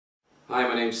Hi,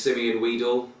 my name's Simeon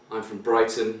Weedall. I'm from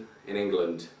Brighton in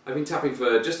England. I've been tapping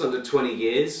for just under 20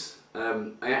 years.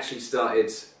 I actually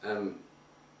started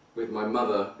with my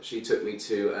mother. She took me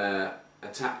to a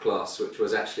tap class which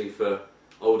was actually for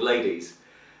old ladies.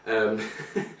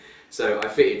 So I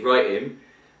fitted right in,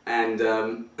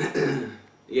 and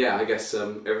yeah, I guess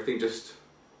everything just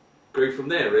grew from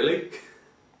there, really.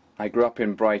 I grew up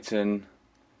in Brighton.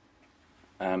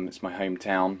 It's my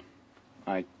hometown.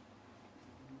 I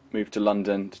moved to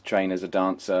London to train as a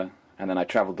dancer, and then I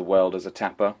travelled the world as a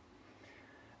tapper,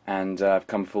 and I've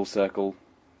come full circle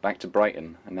back to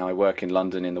Brighton, and now I work in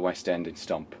London in the West End in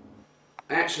Stomp.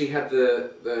 I actually had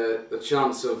the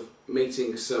chance of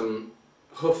meeting some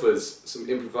hoofers, some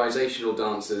improvisational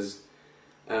dancers,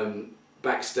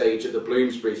 backstage at the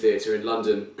Bloomsbury Theatre in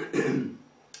London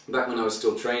back when I was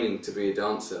still training to be a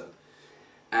dancer,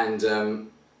 and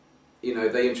you know,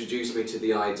 they introduced me to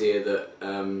the idea that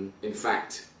in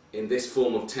fact in this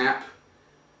form of tap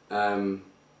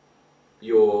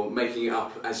you're making it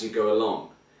up as you go along.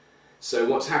 So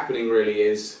what's happening really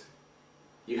is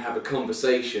you have a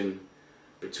conversation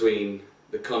between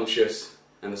the conscious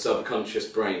and the subconscious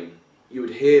brain. You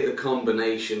would hear the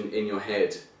combination in your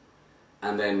head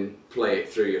and then play it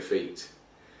through your feet.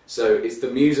 So it's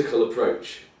the musical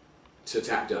approach to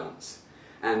tap dance.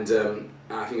 And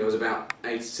I think I was about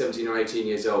 17 or 18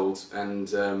 years old,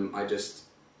 and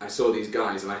I saw these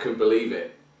guys and I couldn't believe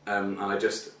it, and I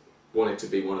just wanted to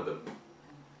be one of them.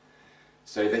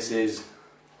 So this is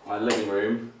my living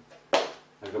room.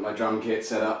 I've got my drum kit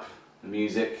set up, the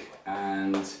music,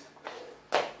 and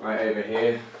right over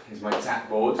here is my tap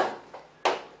board,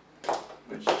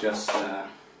 which just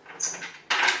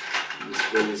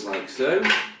spins like so.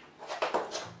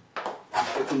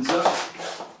 Opens up.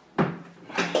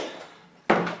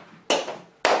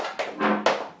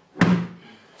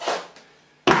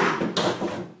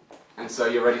 And so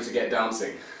you're ready to get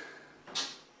dancing.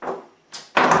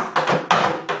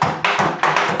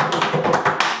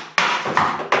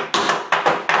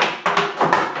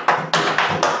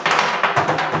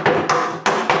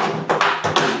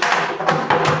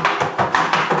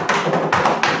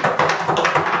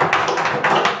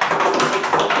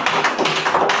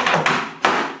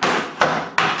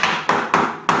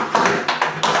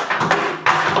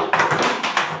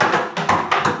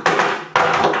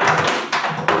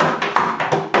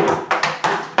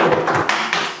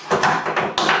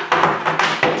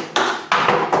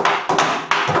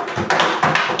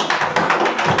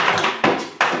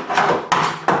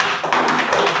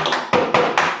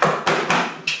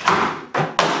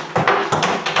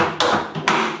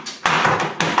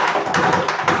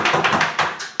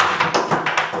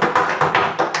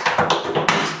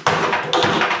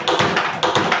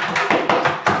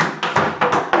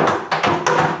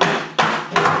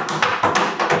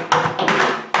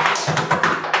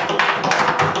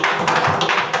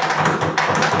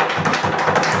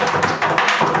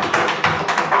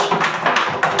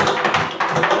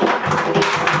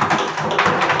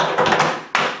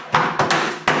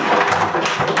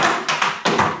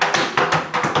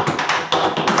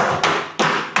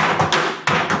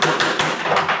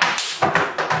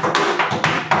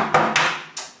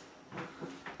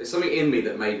 There's something in me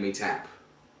that made me tap.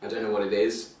 I don't know what it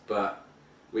is, but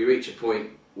we reach a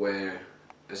point where,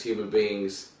 as human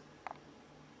beings,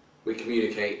 we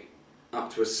communicate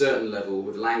up to a certain level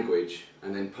with language,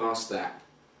 and then past that,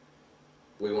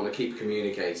 we want to keep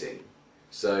communicating.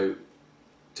 So,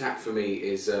 tap for me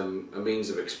is a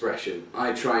means of expression.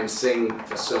 I try and sing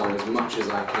a song as much as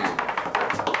I can.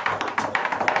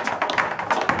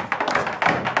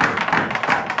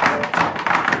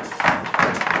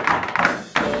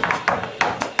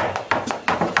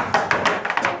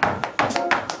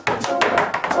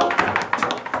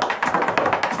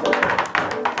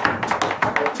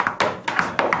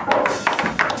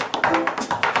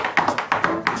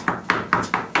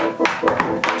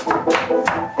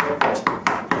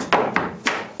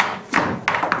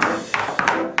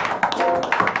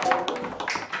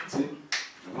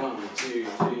 One.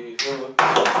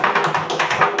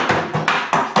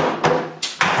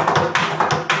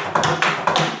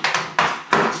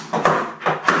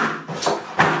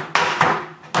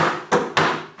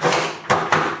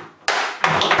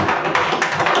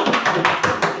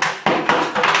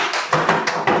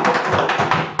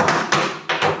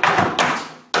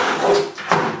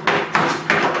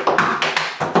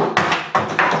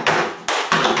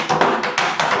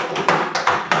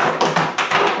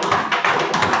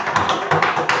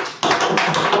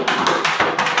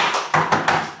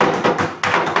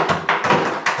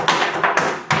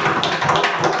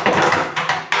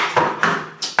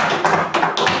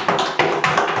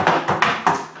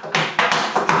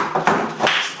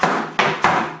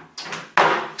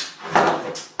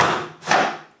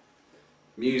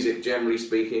 generally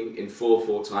speaking, in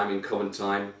 4/4 time, in common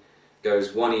time,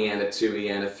 goes 1 and a 2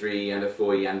 and a 3 and a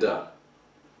 4 and a,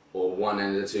 or 1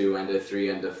 and a 2 and a 3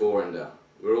 and a 4 and a.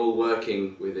 We're all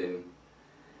working within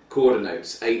quarter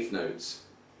notes, eighth notes,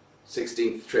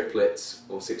 16th triplets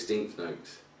or 16th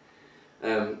notes,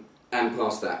 and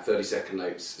past that 32nd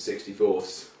notes,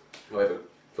 64ths, however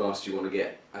fast you want to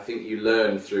get. I think you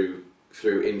learn through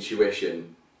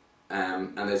intuition,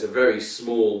 and there's a very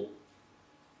small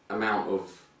amount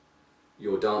of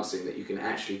your dancing that you can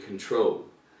actually control,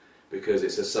 because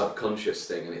it's a subconscious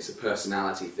thing and it's a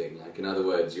personality thing. Like, in other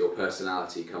words, your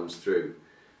personality comes through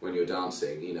when you're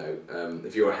dancing. You know,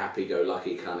 if you're a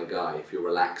happy-go-lucky kind of guy, if you're a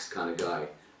relaxed kind of guy,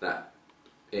 that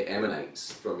it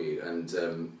emanates from you. And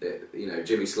you know,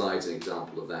 Jimmy Slide's an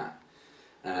example of that.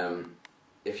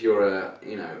 If you're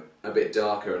a bit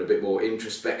darker and a bit more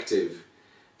introspective,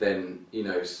 then you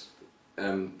know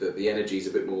that the energy's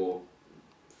a bit more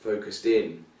focused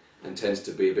in and tends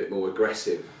to be a bit more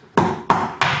aggressive.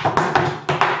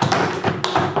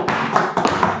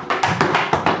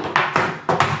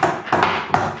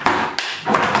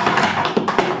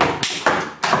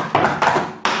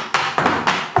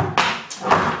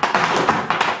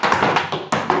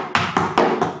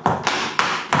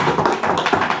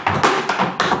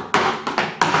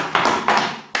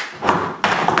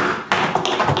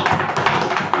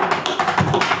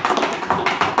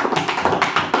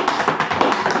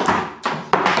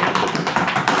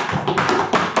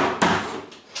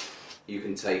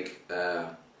 Take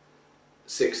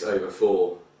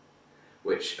 6/4,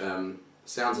 which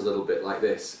sounds a little bit like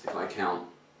this. If I count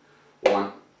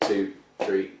 1, 2,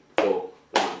 3, 4,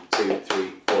 1, 2,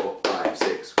 3, 4, 5,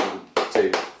 6, 1,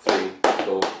 2, 3,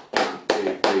 4, 1,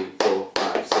 2, 3, 4,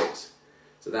 5, 6.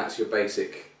 So that's your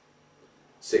basic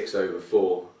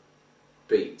 6/4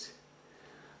 beat.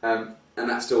 And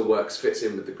that still works, fits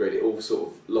in with the grid. It all sort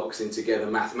of locks in together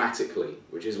mathematically,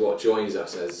 which is what joins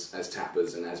us as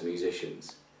tappers and as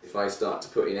musicians. If I start to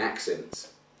put in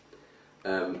accents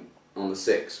on the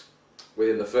 6,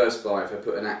 within the first bar, if I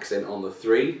put an accent on the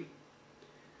 3,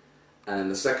 and in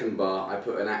the second bar I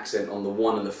put an accent on the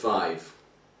 1 and the 5,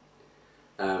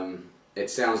 it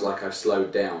sounds like I've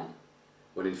slowed down,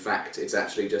 when in fact it's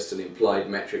actually just an implied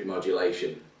metric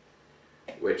modulation,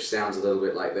 which sounds a little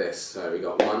bit like this. So we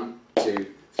got 1,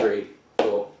 2, 3,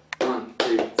 4, 1,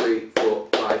 2, 3, 4,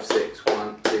 5, 6,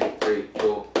 1, 2, 3,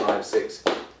 4, 5, 6.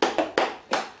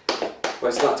 If I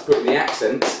start to put in the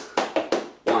accents,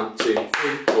 1, 2,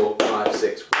 3, 4, 5,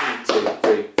 6, 1, 2,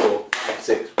 3, 4, 5,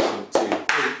 6, 1, 2,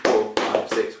 3, 4, 5,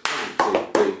 6, 1, 2,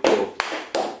 3, 4.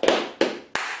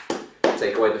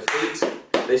 Take away the feet.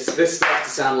 This starts to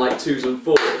sound like 2s and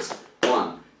 4s.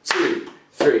 1, 2,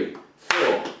 3,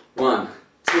 4, 1,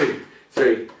 2,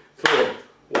 3, 4,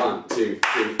 1, 2,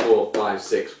 3, 4, 5,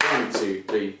 6, 1, 2,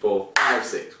 3, 4, 5,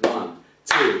 6, 1,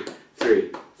 2,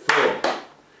 3, 4.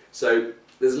 So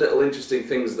there's little interesting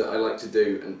things that I like to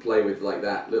do and play with like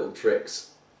that, little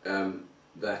tricks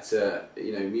that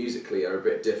you know, musically are a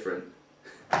bit different.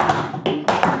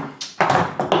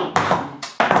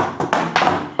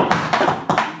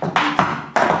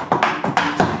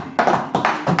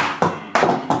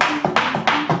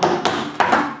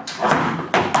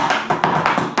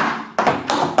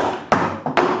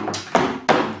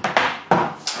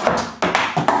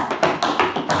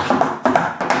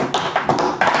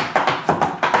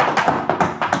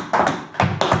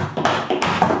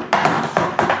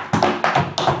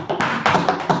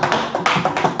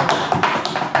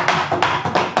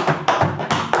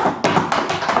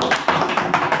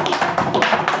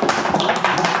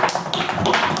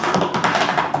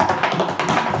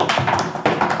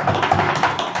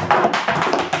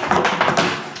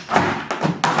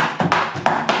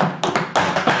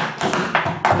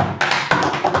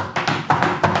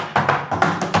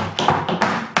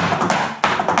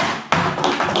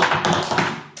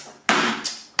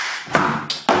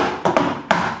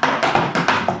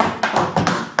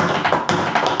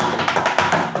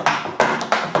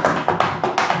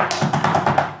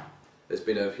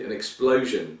 An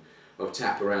explosion of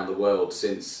tap around the world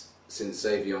since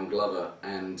Simeon Glover,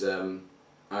 and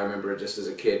I remember just as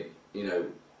a kid, you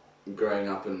know, growing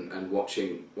up and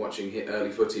watching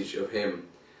early footage of him,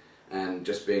 and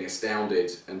just being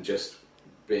astounded and just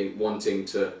wanting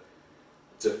to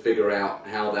figure out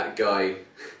how that guy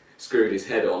screwed his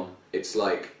head on. It's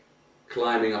like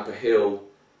climbing up a hill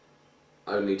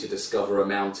only to discover a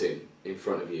mountain in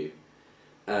front of you,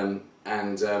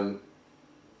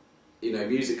 you know,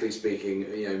 musically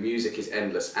speaking, you know, music is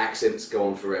endless. Accents go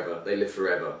on forever. They live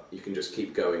forever. You can just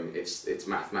keep going. It's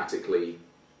mathematically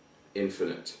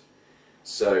infinite.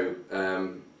 So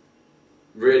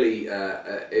really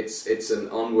it's an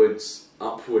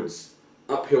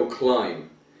uphill climb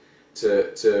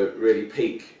to really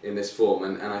peak in this form,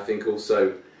 and I think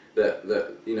also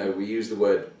that you know, we use the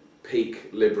word peak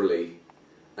liberally.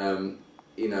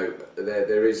 You know,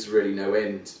 there is really no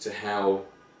end to how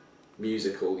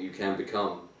musical you can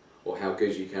become, or how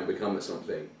good you can become at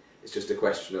something. It's just a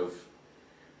question of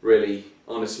really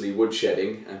honestly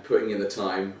woodshedding and putting in the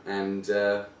time and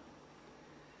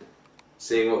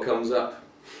seeing what comes up.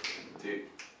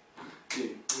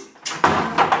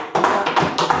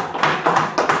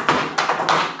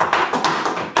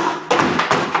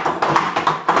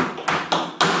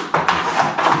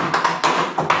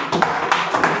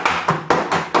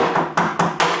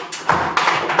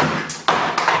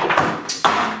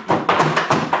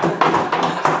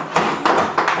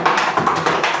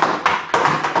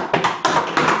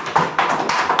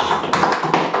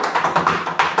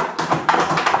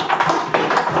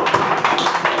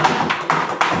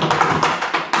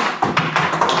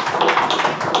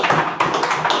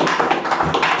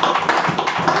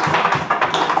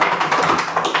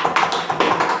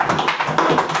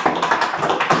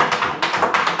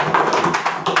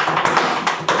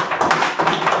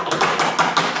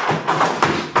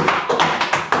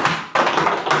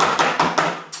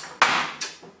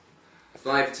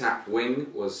 Five-tap wing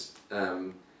was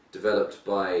developed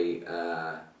by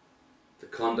the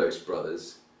Condos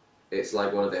brothers. It's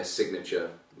like one of their signature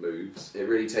moves. It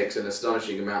really takes an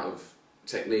astonishing amount of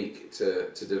technique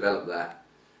to develop that,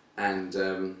 and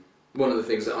one of the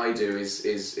things that I do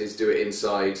is do it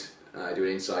inside. I do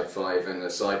an inside five and a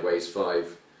sideways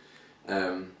five,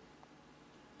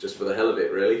 just for the hell of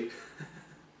it, really.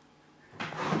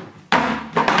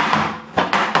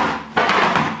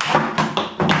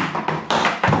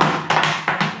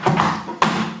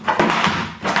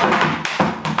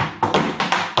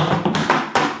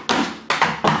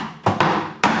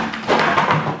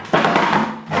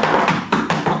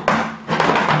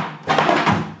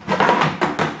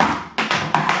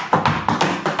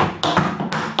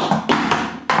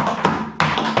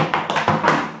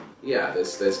 Yeah,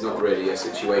 there's not really a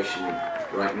situation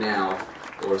right now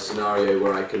or a scenario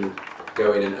where I can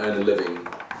go in and earn a living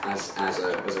as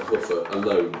a hoofer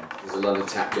alone. There's a London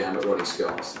tap jam at Ronnie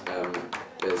Scott's.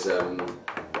 There's a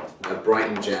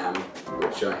Brighton jam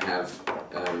which I have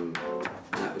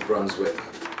at the Brunswick,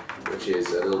 which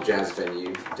is a little jazz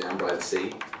venue down by the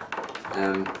sea.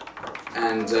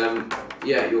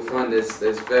 Yeah, you'll find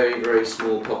there's very, very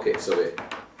small pockets of it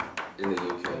in the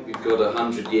UK. We've got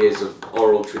 100 years of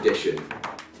oral tradition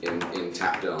in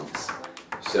tap dance,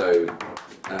 so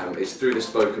it's through the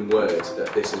spoken word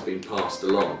that this has been passed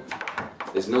along.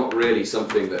 There's not really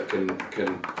something that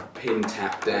can pin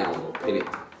tap down or pin it,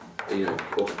 you know,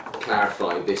 or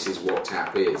clarify this is what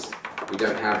tap is. We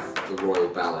don't have the Royal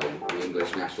Ballet, the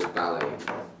English National Ballet,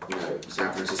 you know,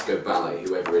 San Francisco Ballet,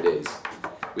 whoever it is.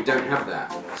 We don't have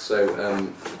that, so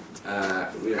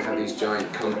we don't have these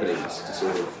giant companies to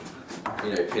sort of,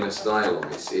 you know, pin a style on.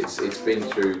 It's been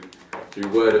through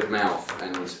word of mouth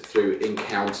and through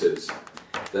encounters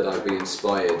that I've been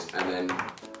inspired, and then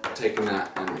taken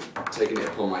it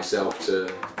upon myself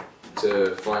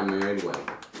to find my own way.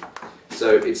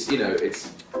 So it's, you know, it's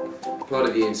part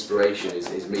of the inspiration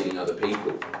is meeting other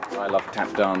people. I love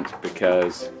tap dance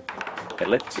because it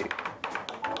lifts you,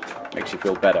 makes you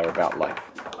feel better about life.